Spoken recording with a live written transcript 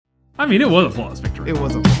I mean, it was a flawless victory. It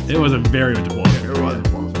was a very much a flawless victory. It was a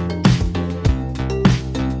flawless victory.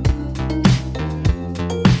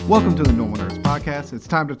 Welcome to the Normal Nerds Podcast. It's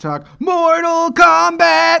time to talk Mortal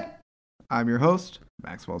Kombat. I'm your host,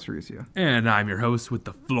 Maxwell Cerisia. And I'm your host with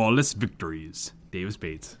the flawless victories, Davis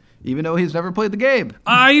Bates. Even though he's never played the game.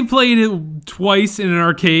 I played it twice in an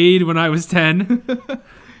arcade when I was 10.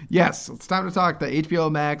 Yes, it's time to talk the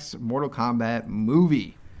HBO Max Mortal Kombat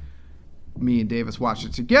movie. Me and Davis watched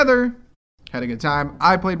it together. Had a good time.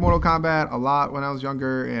 I played Mortal Kombat a lot when I was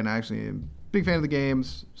younger, and I actually am a big fan of the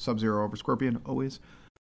games. Sub-Zero over Scorpion, always.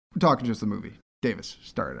 We're talking just the movie. Davis,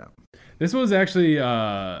 start it out. This was actually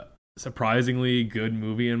a surprisingly good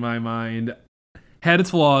movie in my mind. Had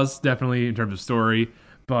its flaws, definitely, in terms of story.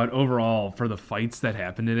 But overall, for the fights that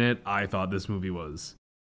happened in it, I thought this movie was...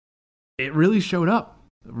 It really showed up.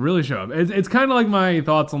 It's kind of like my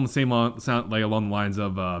thoughts on the same along the lines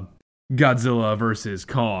of Godzilla versus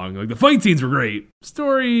Kong. Like, the fight scenes were great.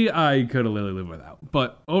 Story, I could have literally lived without.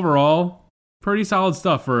 But overall, pretty solid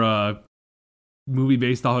stuff for a movie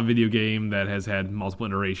based off a video game that has had multiple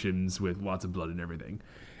iterations with lots of blood and everything.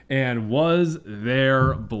 And was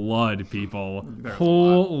there blood, people?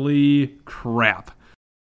 Holy crap.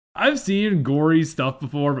 I've seen gory stuff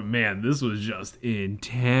before, but man, this was just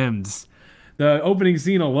intense. The opening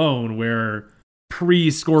scene alone, where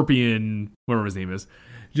pre-Scorpion, whatever his name is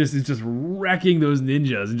just wrecking those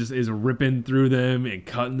ninjas and just is ripping through them and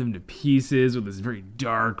cutting them to pieces with this very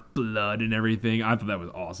dark blood and everything. I thought that was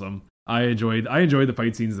awesome. I enjoyed the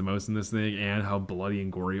fight scenes the most in this thing and how bloody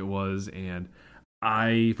and gory it was. And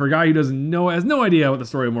for a guy who has no idea what the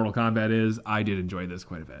story of Mortal Kombat is, I did enjoy this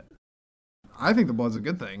quite a bit. I think the blood's a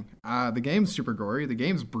good thing. The game's super gory. The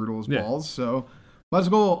game's brutal as balls. So let's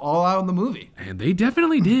go all out in the movie. And they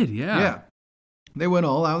definitely did, yeah. Yeah. They went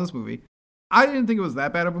all out in this movie. I didn't think it was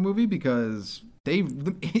that bad of a movie because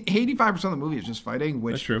 85% of the movie is just fighting,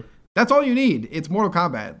 which... That's true. That's all you need. It's Mortal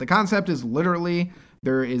Kombat. The concept is literally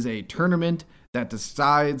there is a tournament that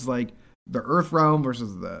decides, like, the Earth realm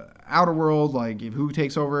versus the outer world, like, who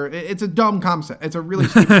takes over. It's a dumb concept. It's a really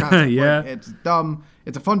stupid concept. Yeah. Like, it's dumb.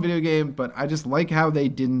 It's a fun video game, but I just like how they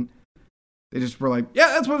just were like, yeah,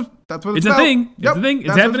 that's what it's about. A thing. Yep, it's a thing.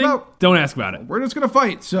 It's happening. Don't ask about it. We're just going to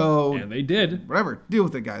fight. So, and they did. Whatever. Deal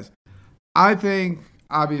with it, guys. I think,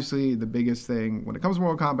 obviously, the biggest thing when it comes to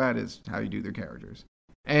Mortal Kombat is how you do their characters.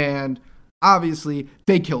 And, obviously,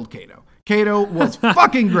 they killed Kano. Kano was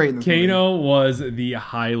fucking great in this movie. Kano was the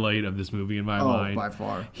highlight of this movie in my mind. By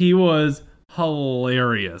far. He was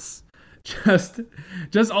hilarious. Just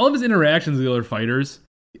all of his interactions with the other fighters,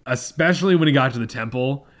 especially when he got to the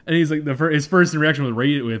temple. And he's like, his first interaction with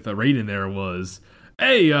Raiden there was,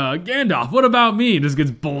 hey, Gandalf, what about me? And just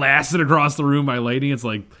gets blasted across the room by lightning. It's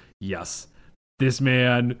like, yes, this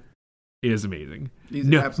man is amazing.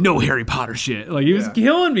 No Harry Potter shit. Like, he was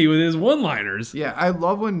killing me with his one-liners. Yeah, I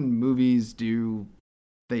love when movies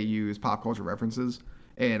they use pop culture references.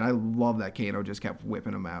 And I love that Kano just kept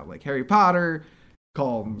whipping them out. Like Harry Potter,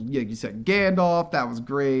 you said Gandalf, that was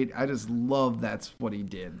great. I just love that's what he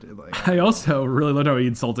did. Like, I also really loved how he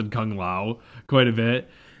insulted Kung Lao quite a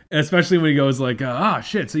bit. Especially when he goes like,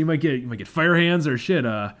 shit, so you might get fire hands or shit,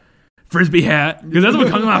 Frisbee hat, because that's what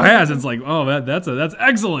Kung Lao has. It's like, oh, that's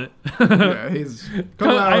excellent. Yeah,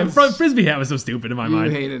 Frisbee hat was so stupid in my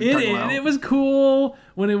mind. Hated Kung Lao. It was cool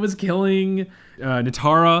when it was killing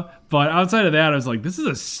Nitara, but outside of that, I was like, this is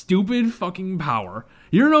a stupid fucking power.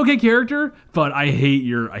 You're an okay character, but I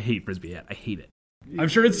hate Frisbee hat. I hate it. I'm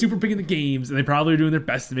sure it's super big in the games, and they probably are doing their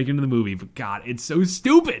best to make it into the movie, but God, it's so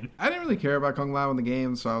stupid. I didn't really care about Kung Lao in the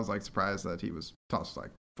game, so I was like surprised that he was tossed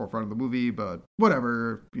like forefront of the movie, but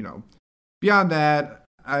whatever, Beyond that,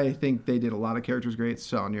 I think they did a lot of characters great.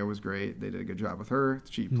 Sonya was great. They did a good job with her.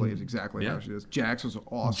 She plays exactly how she is. Jax was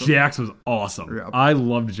awesome. Yeah. I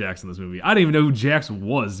loved Jax in this movie. I didn't even know who Jax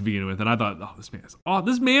was to begin with, and I thought, this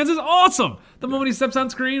man's is awesome. The moment he steps on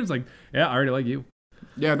screen, it's like, yeah, I already like you.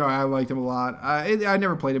 Yeah, no, I liked him a lot. I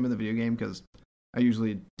never played him in the video game because I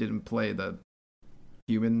usually didn't play the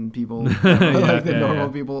human people, normal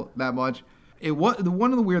people that much.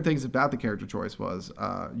 One of the weird things about the character choice was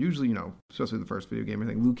usually, especially the first video game, I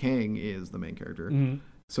think Liu Kang is the main character. Mm-hmm.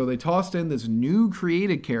 So they tossed in this new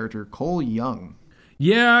created character, Cole Young.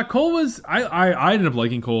 Yeah, Cole was... I ended up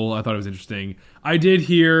liking Cole. I thought it was interesting. I did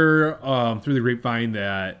hear through the grapevine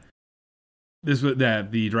that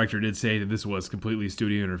the director did say that this was completely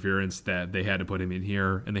studio interference, that they had to put him in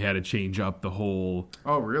here and they had to change up the whole...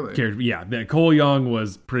 Oh, really? Character. Yeah, that Cole Young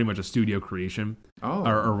was pretty much a studio creation.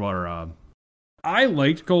 Oh. I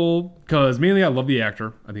liked Cole because mainly I love the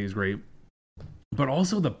actor. I think he's great. But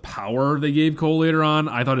also the power they gave Cole later on.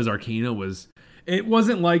 I thought his Arcana was It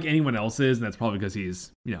wasn't like anyone else's, and that's probably because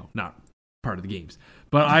he's, not part of the games.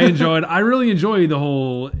 But I really enjoyed the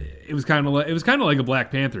whole. It was kind of like a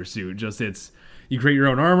Black Panther suit. Just you create your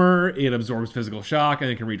own armor, it absorbs physical shock, and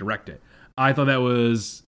it can redirect it. I thought that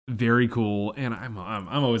was very cool, and I'm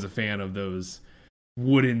always a fan of those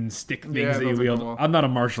wooden stick things that you wield. Cool. I'm not a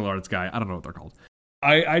martial arts guy. I don't know what they're called.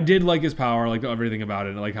 I did like his power, like everything about it,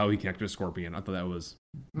 and like how he connected with Scorpion. I thought that was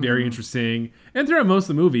very interesting. And throughout most of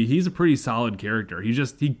the movie, he's a pretty solid character. He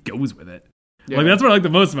goes with it. Yeah. Like that's what I like the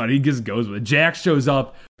most about it. He just goes with it. Jax shows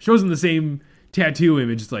up, shows him the same tattoo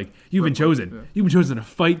image. It's like, you've been chosen. Yeah. You've been chosen to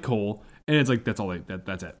fight Cole. And it's like, that's all.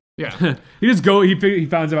 That's it. Yeah. He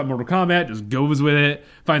finds out about Mortal Kombat, just goes with it.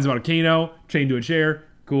 Finds out about Kano, chained to a chair.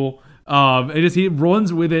 Cool. He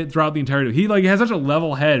runs with it throughout the entirety. He has such a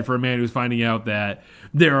level head for a man who's finding out that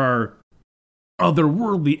there are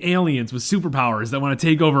otherworldly aliens with superpowers that want to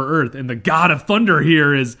take over Earth, and the God of Thunder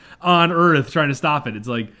here is on Earth trying to stop it. It's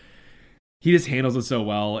like he just handles it so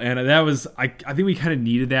well, and that was I think we kind of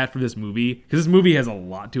needed that for this movie because this movie has a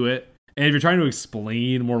lot to it. And if you're trying to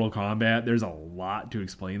explain Mortal Kombat, there's a lot to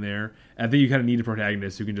explain there. I think you kind of need a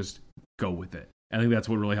protagonist who can just go with it. I think that's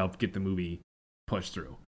what really helped get the movie pushed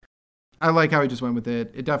through. I like how he just went with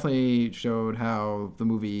it. It definitely showed how the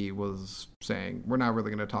movie was saying, we're not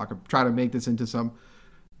really going to try to make this into some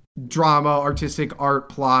drama, artistic art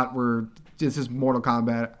plot where this is Mortal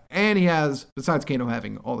Kombat. And he has, besides Kano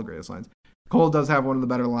having all the greatest lines, Cole does have one of the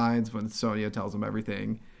better lines when Sonya tells him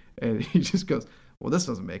everything. And he just goes, well, this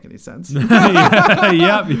doesn't make any sense. That's true.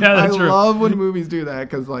 I love when movies do that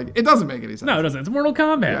because, it doesn't make any sense. No, it doesn't. It's Mortal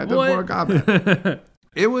Kombat. Yeah, it's Mortal Kombat.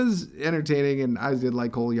 It was entertaining, and I did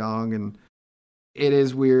like Cole Young, and it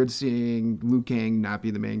is weird seeing Liu Kang not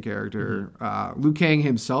be the main character. Liu Kang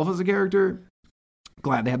himself as a character,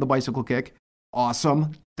 glad they had the bicycle kick.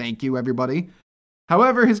 Awesome. Thank you, everybody.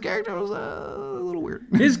 However, his character was a little weird.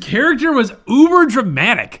 His character was uber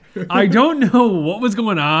dramatic. I don't know what was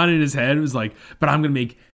going on in his head. It was like, but I'm going to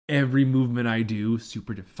make every movement I do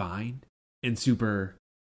super defined and super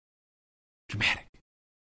dramatic.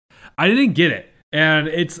 I didn't get it. And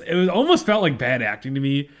it was almost felt like bad acting to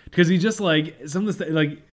me because he just some of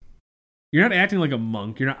the you're not acting like a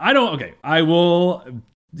monk. I will,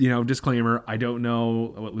 disclaimer. I don't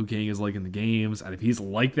know what Liu Kang is like in the games. And if he's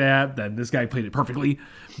like that, then this guy played it perfectly,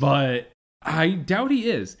 but I doubt he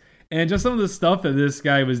is. And just some of the stuff that this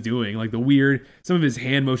guy was doing, some of his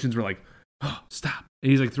hand motions were like, oh, stop.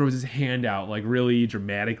 And he's throws his hand out really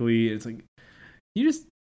dramatically. It's like, you just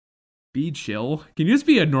be chill. Can you just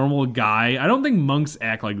be a normal guy? I don't think monks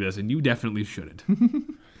act like this, and you definitely shouldn't.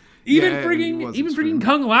 Even freaking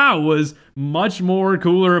Kung Lao was much more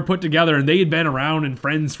cooler and put together, and they had been around and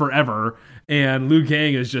friends forever. And Liu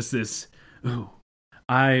Kang is just this. Ooh,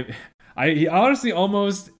 he honestly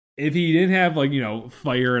almost, if he didn't have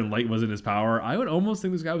fire and light wasn't his power, I would almost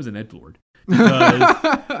think this guy was an edgelord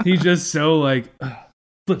because he's just so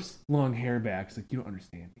flips long hair back. It's you don't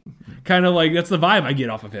understand me. Kind of that's the vibe I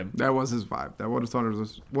get off of him. That was his vibe. That was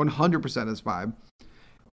 100% his vibe.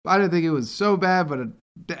 I didn't think it was so bad, but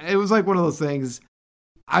it was one of those things.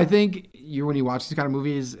 I think when you watch these kind of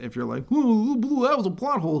movies, if you're like, "Ooh, that was a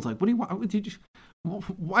plot hole," it's like,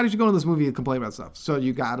 why did you go into this movie and complain about stuff? So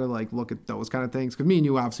you gotta look at those kind of things. Because me and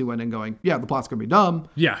you obviously went in going, yeah, the plot's gonna be dumb.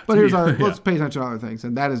 Yeah, but let's pay attention to other things,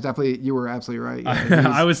 and that is definitely, you were absolutely right. Yeah,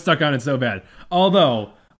 I was stuck on it so bad.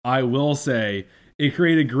 Although I will say it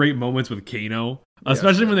created great moments with Kano,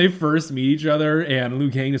 especially when they first meet each other, and Liu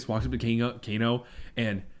Kang just walks up to Kano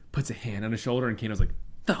and puts a hand on his shoulder, and Kano's like,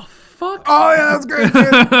 the fuck? Oh yeah, that's great.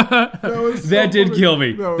 That did kill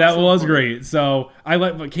me. That was great. So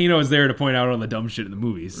but Kano is there to point out all the dumb shit in the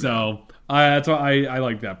movie. So that's why I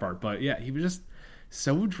like that part. But yeah, he was just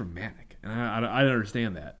so dramatic, and I didn't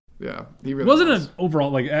understand that. Yeah, he really wasn't was. An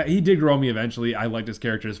overall he did grow me eventually. I liked his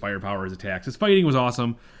character, his firepower, his attacks, his fighting was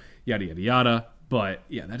awesome. Yada yada yada. But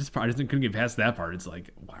yeah, I just couldn't get past that part. It's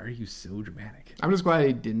why are you so dramatic? I'm just glad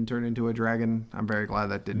he didn't turn into a dragon. I'm very glad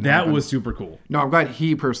that didn't. That happen. Was super cool. No, I'm glad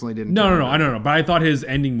he personally didn't. No. I don't know. But I thought his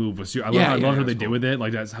ending move was. I love how they did with it.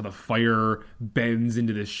 That's how the fire bends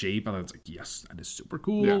into this shape. I thought it's yes, that is super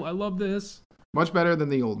cool. Yeah. I love this. Much better than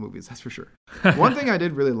the old movies, that's for sure. One thing I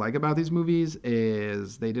did really like about these movies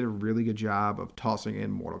is they did a really good job of tossing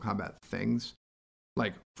in Mortal Kombat things.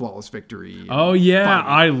 Like flawless victory. Oh yeah,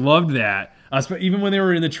 fighting. I loved that. Even when they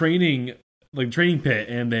were in the training pit,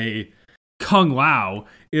 and Kung Lao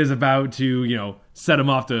is about to set him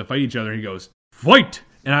off to fight each other. And he goes fight,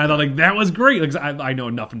 and I thought that was great. I know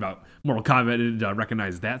nothing about Mortal Kombat to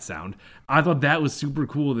recognize that sound. I thought that was super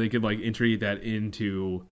cool. They could integrate that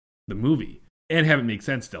into the movie, and have it make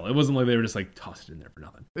sense still. It wasn't like they were just like tossed it in there for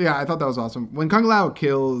nothing. Yeah, I thought that was awesome. When Kung Lao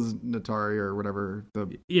kills Natari or whatever, the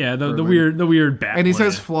weird bat, and he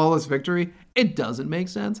says flawless victory, it doesn't make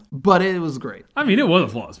sense, but it was great. I mean, it was a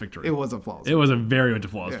flawless victory. It was a flawless. It was a very much a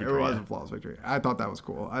flawless victory. It was a flawless victory. I thought that was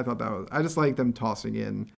cool. I just like them tossing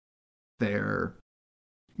in their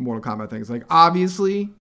Mortal Kombat things. Like obviously,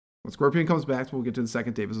 when Scorpion comes back, we'll get to the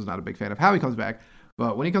second. Davis is not a big fan of how he comes back,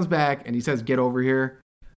 but when he comes back and he says, "Get over here."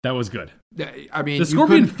 That was good. I mean, the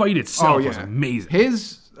Scorpion fight itself was amazing.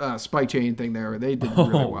 His spike chain thing there, they did really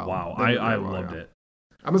well. Wow, I loved it.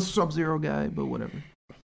 I'm a Sub-Zero guy, but whatever.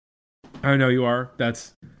 I know you are.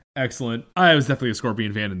 That's excellent. I was definitely a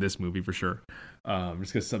Scorpion fan in this movie for sure.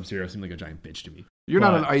 Just because Sub-Zero seemed like a giant bitch to me. You're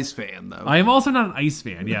not an Ice fan, though. I am also not an Ice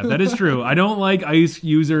fan. Yeah, that is true. I don't like Ice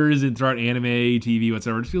users and throughout anime, TV,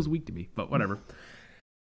 whatever. It just feels weak to me, but whatever.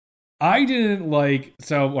 I didn't like,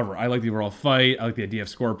 so whatever, I like the overall fight. I like the idea of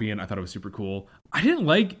Scorpion. I thought it was super cool. I didn't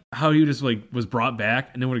like how he just like was brought back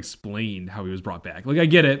and no one explained how he was brought back. Like, I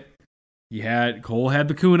get it. Cole had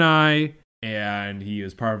the kunai and he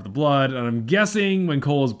was part of the blood. And I'm guessing when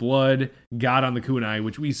Cole's blood got on the kunai,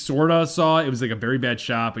 which we sort of saw, it was like a very bad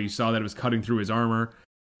shot, but you saw that it was cutting through his armor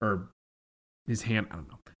or his hand. I don't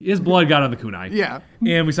know. His blood got on the kunai. Yeah.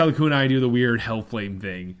 And we saw the kunai do the weird hell flame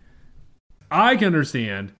thing. I can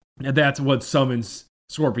understand. And that's what summons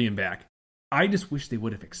Scorpion back. I just wish they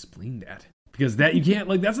would have explained that, because that you can't,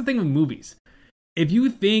 like, that's the thing with movies. If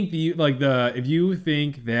you think if you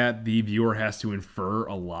think that the viewer has to infer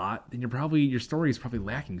a lot, then your story is probably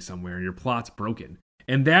lacking somewhere and your plot's broken.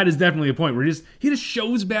 And that is definitely a point where he just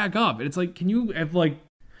shows back up, and it's like, can you have like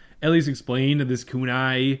at least explain that this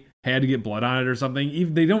kunai had to get blood on it or something?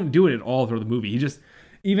 Even they don't do it at all through the movie.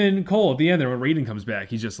 Even Cole at the end there when Raiden comes back,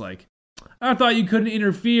 he's just like, I thought you couldn't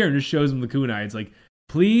interfere, and just shows him the kunai. It's like,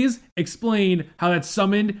 please explain how that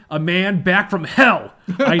summoned a man back from hell.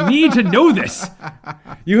 I need to know this.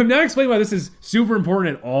 You have not explained why this is super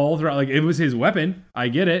important at all throughout. Like, it was his weapon. I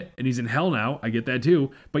get it. And he's in hell now. I get that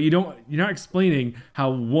too. But you're not explaining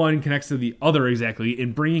how one connects to the other exactly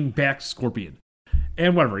in bringing back Scorpion.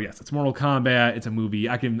 And whatever, yes, it's Mortal Kombat. It's a movie.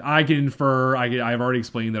 I can infer. I've already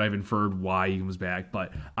explained that I've inferred why he comes back,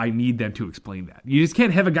 but I need them to explain that. You just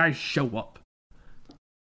can't have a guy show up.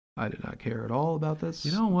 I did not care at all about this.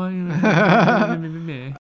 You know what?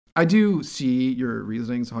 I do see your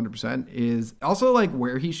reasonings 100%. Is also like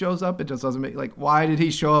where he shows up. It just doesn't make, like, why did he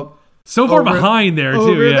show up so far behind there too?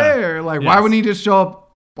 Over there, like, why wouldn't he just show up?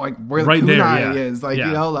 Like where the right kunai is, like, you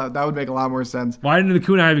know, that would make a lot more sense. Why didn't the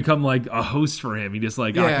kunai become like a host for him? He just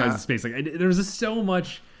like occupies the space. Like, there's just so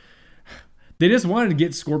much. They just wanted to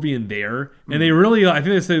get Scorpion there, and they really, I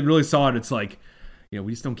think they really saw it. It's like, you know,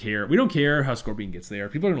 we just don't care. We don't care how Scorpion gets there.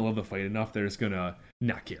 People are gonna love the fight enough. They're just gonna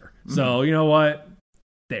not care. So you know what?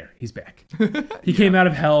 There, he's back. He came out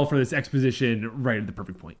of hell for this exposition right at the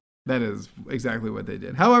perfect point. That is exactly what they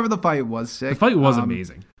did. However, the fight was sick. The fight was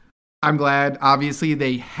amazing. I'm glad. Obviously,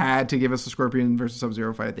 they had to give us a Scorpion versus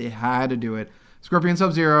Sub-Zero fight. They had to do it. Scorpion and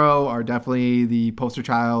Sub-Zero are definitely the poster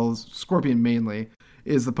childs. Scorpion mainly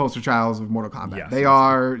is the poster childs of Mortal Kombat. Yes, they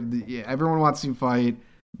are. Everyone wants to fight.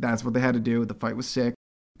 That's what they had to do. The fight was sick.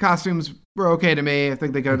 Costumes were okay to me. I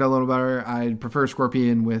think they could have done a little better. I'd prefer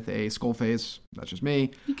Scorpion with a skull face. That's just me.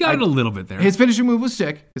 You got it a little bit there. His finishing move was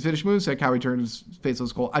sick. How he turned his face to a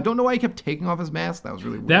skull. I don't know why he kept taking off his mask. That was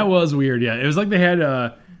really weird. That was weird, yeah. It was like they had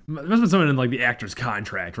there must have been something in like the actor's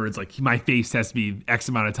contract where it's like my face has to be X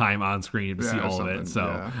amount of time on screen to see all of it.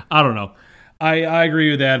 So I don't know. I agree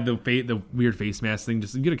with that. The weird face mask thing,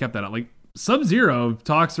 just you could have kept that on. Like Sub-Zero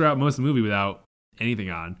talks throughout most of the movie without anything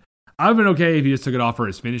on. I've been okay if he just took it off for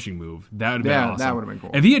his finishing move. That would have been awesome. That would have been cool.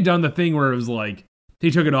 If he had done the thing where it was like he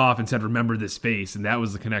took it off and said, "Remember this face," and that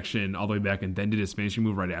was the connection all the way back, and then did his finishing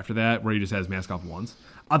move right after that, where he just has mask off once.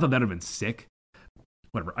 I thought that'd have been sick.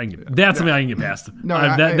 Whatever, that's something I can get past. No,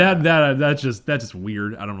 that's just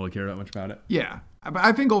weird. I don't really care that much about it. Yeah, but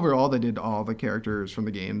I think overall they did all the characters from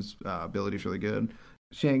the game's abilities really good.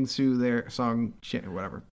 Shang Tsung there,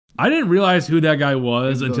 whatever. I didn't realize who that guy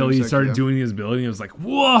was until he started doing his ability. I was like,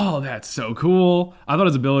 whoa, that's so cool. I thought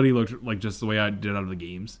his ability looked like just the way I did out of the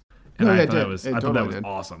games. And I thought that was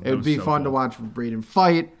awesome. It would be fun to watch Raiden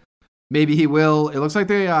fight. Maybe he will. It looks like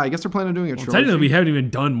they, I guess they're planning on doing a trilogy. Technically, we haven't even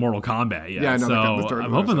done Mortal Kombat yet. Yeah, I know. So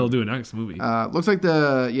I'm hoping they'll do a next movie. Looks like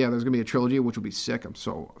there's going to be a trilogy, which will be sick. I'm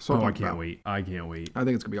so I can't wait. I can't wait. I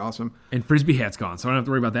think it's going to be awesome. And Frisbee Hat's gone, so I don't have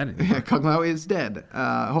to worry about that anymore. Yeah, Kung Lao is dead.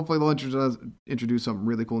 Hopefully they'll introduce some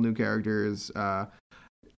really cool new characters. I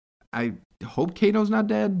hope Kano's not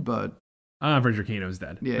dead, but I'm pretty sure Kano's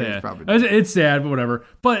dead. Yeah, he's probably dead. It's sad, but whatever.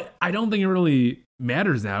 But I don't think it really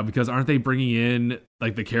matters now because aren't they bringing in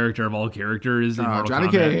like the character of all characters in Mortal Johnny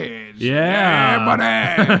Kombat? Cage. Yeah, buddy.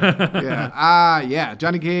 Yeah.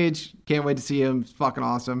 Johnny Cage. Can't wait to see him. It's fucking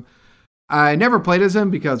awesome. I never played as him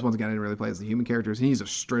because once again, I didn't really play as the human characters. And he's a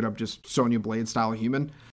straight up just Sonya Blade style human.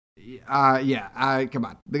 Come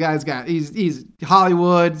on. The guy's got he's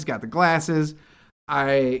Hollywood. He's got the glasses.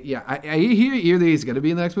 I hear that he's going to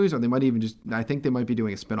be in the next movie, so they might even I think they might be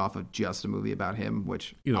doing a spinoff of just a movie about him,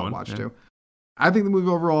 which I'll watch too. I think the movie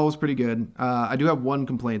overall was pretty good. I do have one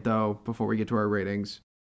complaint though before we get to our ratings.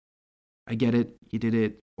 I get it. You did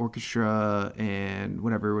it, orchestra and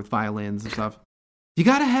whatever with violins and stuff. You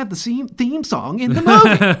got to have the theme song in the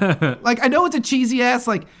movie. Like, I know it's a cheesy ass,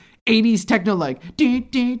 like, 80s techno, like,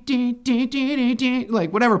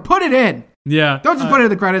 like, whatever. Put it in. Yeah. Don't just put it in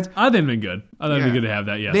the credits. I think it'd been good. I thought it'd be good to have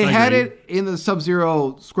that, yes. They had it in the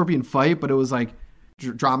Sub-Zero Scorpion fight, but it was, like,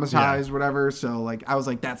 dramatized, whatever. So, like, I was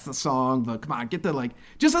like, that's the song. But come on, get the, like,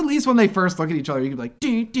 just at least when they first look at each other, you can be like,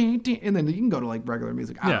 and then you can go to, like, regular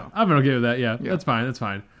music. I don't know. I've been okay with that, yeah. That's fine.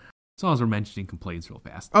 As long as we're mentioning complaints real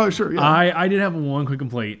fast. Oh, sure, yeah. I did have one quick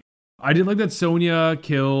complaint. I did like that Sonya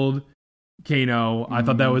killed Kano. I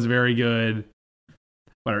thought that was very good.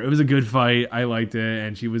 Whatever. It was a good fight. I liked it,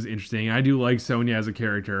 and she was interesting. I do like Sonya as a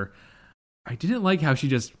character. I didn't like how she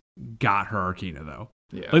just got her Arcana, though.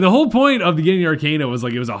 Yeah. Like, the whole point of getting the Arcana was,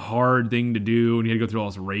 like, it was a hard thing to do, and you had to go through all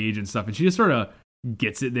this rage and stuff, and she just sort of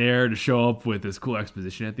gets it there to show up with this cool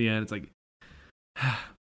exposition at the end. It's like,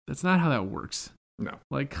 that's not how that works. No.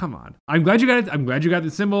 Like, come on. I'm glad you got it. I'm glad you got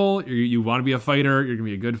the symbol. You want to be a fighter. You're going to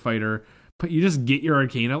be a good fighter. But you just get your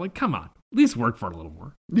Arcana. Like, come on. At least work for it a little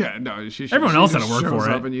more. Yeah, no. Everyone else had to work for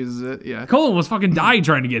it. Up and uses it. Yeah. Colin was fucking dying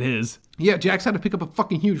trying to get his. Yeah, Jax had to pick up a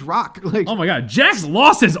fucking huge rock. Like, oh my God. Jax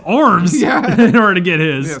lost his arms in order to get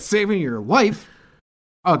his. Yeah, saving your life.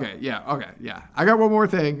 Okay, yeah. I got one more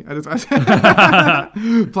thing.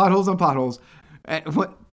 Plot holes on potholes.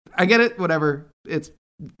 I get it, whatever. It's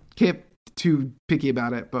can't too picky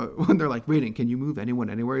about it, but when they're like, rating, can you move anyone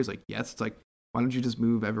anywhere? He's like, yes. It's like, why don't you just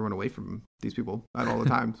move everyone away from these people at all the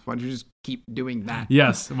time? Why don't you just keep doing that?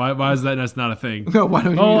 Yes. Why is that's not a thing? No, why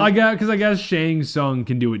don't you? Oh, I guess Shang Tsung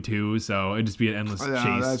can do it too, so it'd just be an endless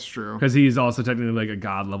chase. That's true. Because he's also technically like a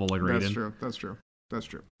god level like Raiden. That's true.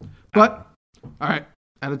 But, all right,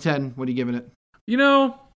 out of 10, what are you giving it? You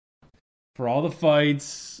know, for all the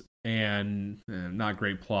fights and not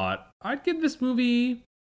great plot, I'd give this movie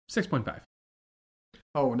 6.5.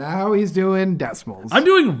 Oh, now he's doing decimals. I'm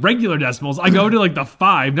doing regular decimals. I go to like the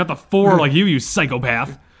 5, not the 4 like you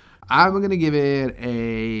psychopath. I'm going to give it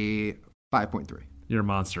a 5.3. You're a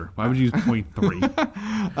monster. Why would you use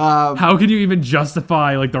 0.3? How can you even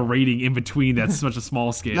justify like the rating in between that's such a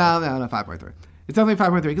small scale? No, 5.3. It's definitely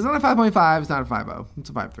 5.3 because it's not a 5.5. It's not a 5.0. It's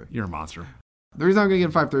a 5.3. You're a monster. The reason I'm going to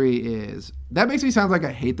give it a 5.3 is that makes me sound like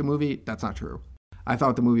I hate the movie. That's not true. I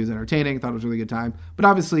thought the movie was entertaining. Thought it was a really good time. But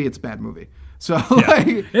obviously, it's a bad movie. So like,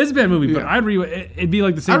 it's a bad movie. But it'd be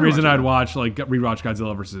like the same reason I'd watch rewatch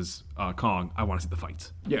Godzilla versus Kong. I want to see the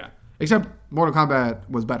fights. Yeah. Except Mortal Kombat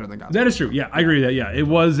was better than Godzilla. That is true. Yeah, I agree with that. Yeah, it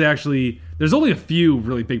was actually. There's only a few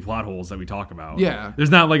really big plot holes that we talk about. Yeah.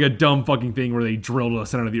 There's not like a dumb fucking thing where they drill to the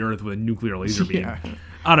center of the earth with a nuclear laser beam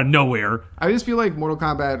out of nowhere. I just feel like Mortal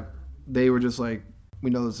Kombat, they were just like, we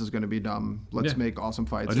know this is going to be dumb. Let's make awesome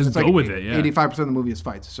fights. Let's just go with it. Yeah. 85% of the movie is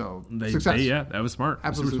fights. So success. That was smart.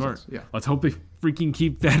 Absolutely smart. Yeah. Let's hope they freaking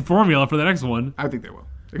keep that formula for the next one. I think they will.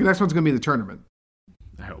 The next one's going to be the tournament.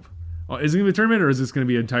 I hope. Oh, is it going to be a tournament or is this going to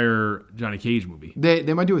be an entire Johnny Cage movie? They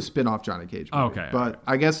might do a spin-off Johnny Cage movie. Oh, okay. But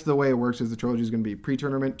I guess the way it works is the trilogy is going to be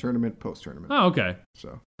pre-tournament, tournament, post-tournament. Oh, okay.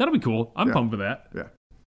 So that'll be cool. I'm pumped for that. Yeah.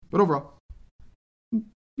 But overall.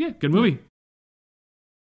 Yeah, good movie.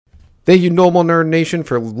 Thank you, Normal Nerd Nation,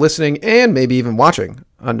 for listening and maybe even watching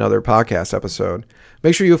another podcast episode.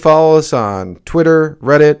 Make sure you follow us on Twitter,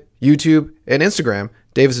 Reddit, YouTube, and Instagram.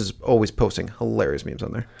 Davis is always posting hilarious memes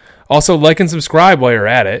on there. Also, like and subscribe while you're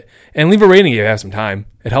at it, and leave a rating if you have some time.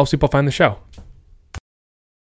 It helps people find the show.